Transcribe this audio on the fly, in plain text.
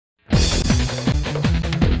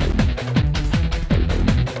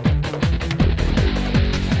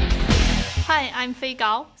Fei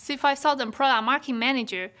Gao, C5000 Product Marketing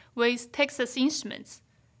Manager with Texas Instruments.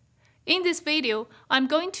 In this video, I'm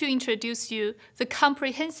going to introduce you the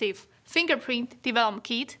comprehensive Fingerprint Development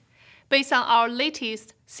Kit based on our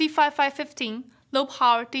latest C5515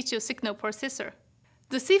 low-power digital signal processor.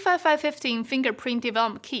 The C5515 Fingerprint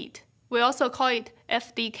Development Kit, we also call it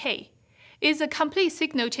FDK, is a complete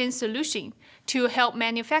signal chain solution to help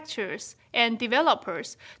manufacturers and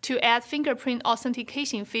developers to add fingerprint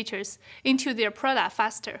authentication features into their product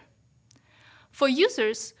faster. For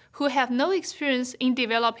users who have no experience in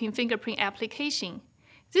developing fingerprint application,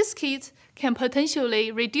 this kit can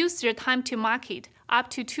potentially reduce their time to market up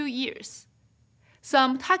to 2 years.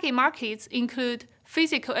 Some target markets include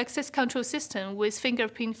physical access control system with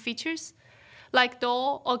fingerprint features, like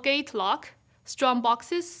door or gate lock, strong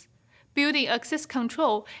boxes, building access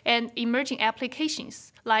control, and emerging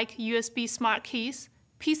applications like USB smart keys,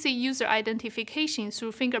 PC user identification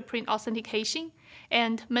through fingerprint authentication,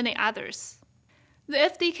 and many others. The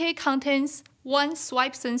FDK contains one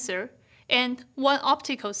swipe sensor and one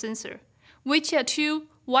optical sensor, which are two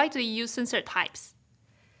widely used sensor types.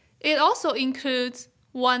 It also includes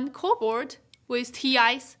one core board with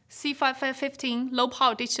TI's C5515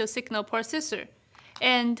 low-power digital signal processor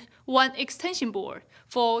and one extension board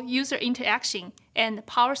for user interaction and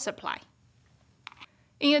power supply.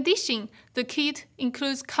 In addition, the kit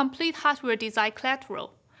includes complete hardware design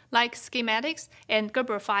collateral like schematics and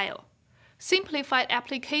Gerber file, simplified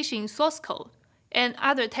application source code, and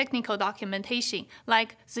other technical documentation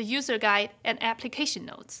like the user guide and application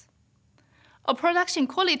notes. A production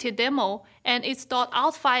quality demo and its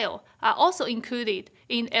 .out file are also included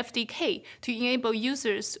in FDK to enable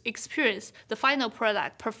users to experience the final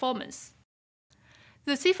product performance.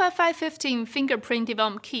 The C5515 Fingerprint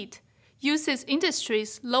Development Kit uses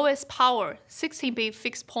industry's lowest power 16-bit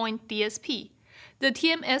fixed-point DSP, the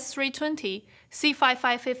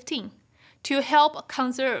TMS320C5515, to help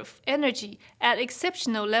conserve energy at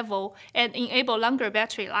exceptional level and enable longer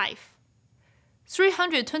battery life.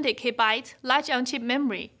 320 KB large on-chip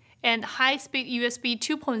memory and high-speed USB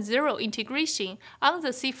 2.0 integration on the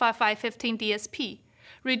C5515 DSP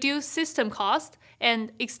reduce system cost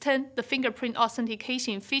and extend the fingerprint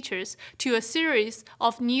authentication features to a series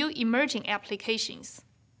of new emerging applications.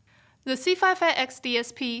 The C55X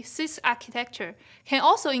DSP 6 architecture can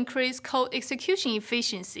also increase code execution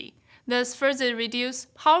efficiency, thus further reduce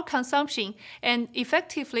power consumption and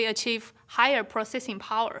effectively achieve higher processing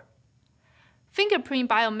power. Fingerprint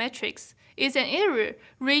biometrics is an area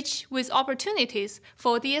rich with opportunities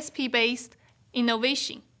for DSP-based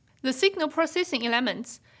innovation. The signal processing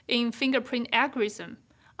elements in fingerprint algorithm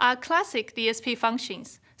are classic DSP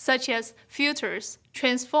functions such as filters,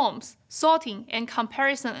 transforms, sorting, and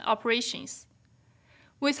comparison operations.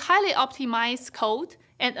 With highly optimized code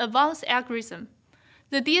and advanced algorithm,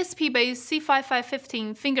 the DSP-based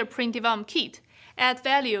C5515 Fingerprint Development Kit add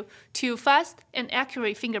value to fast and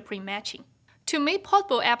accurate fingerprint matching. To meet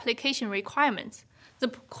portable application requirements, the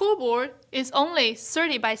core board is only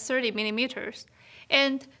 30 by 30 millimeters,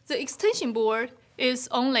 and the extension board is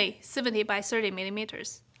only 70 by 30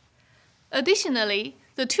 millimeters. Additionally,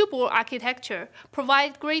 the two-board architecture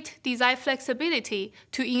provides great design flexibility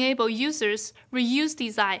to enable users reuse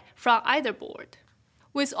design from either board.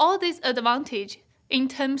 With all these advantages in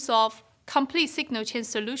terms of complete signal chain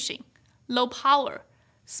solution, low power,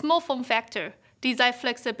 small form factor, design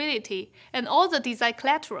flexibility, and all the design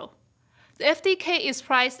collateral, the FDK is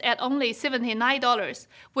priced at only $79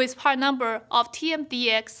 with part number of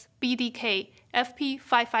TMDX BDK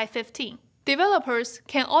FP5515. Developers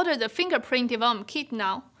can order the Fingerprint Development Kit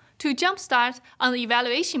now to jumpstart on the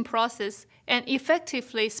evaluation process and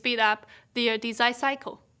effectively speed up their design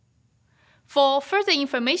cycle. For further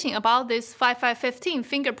information about this 5515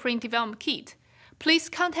 Fingerprint Development Kit, please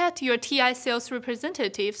contact your TI sales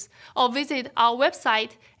representatives or visit our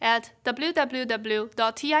website at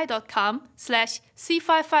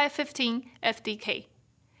www.ti.com/C5515FDK.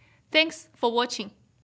 Thanks for watching.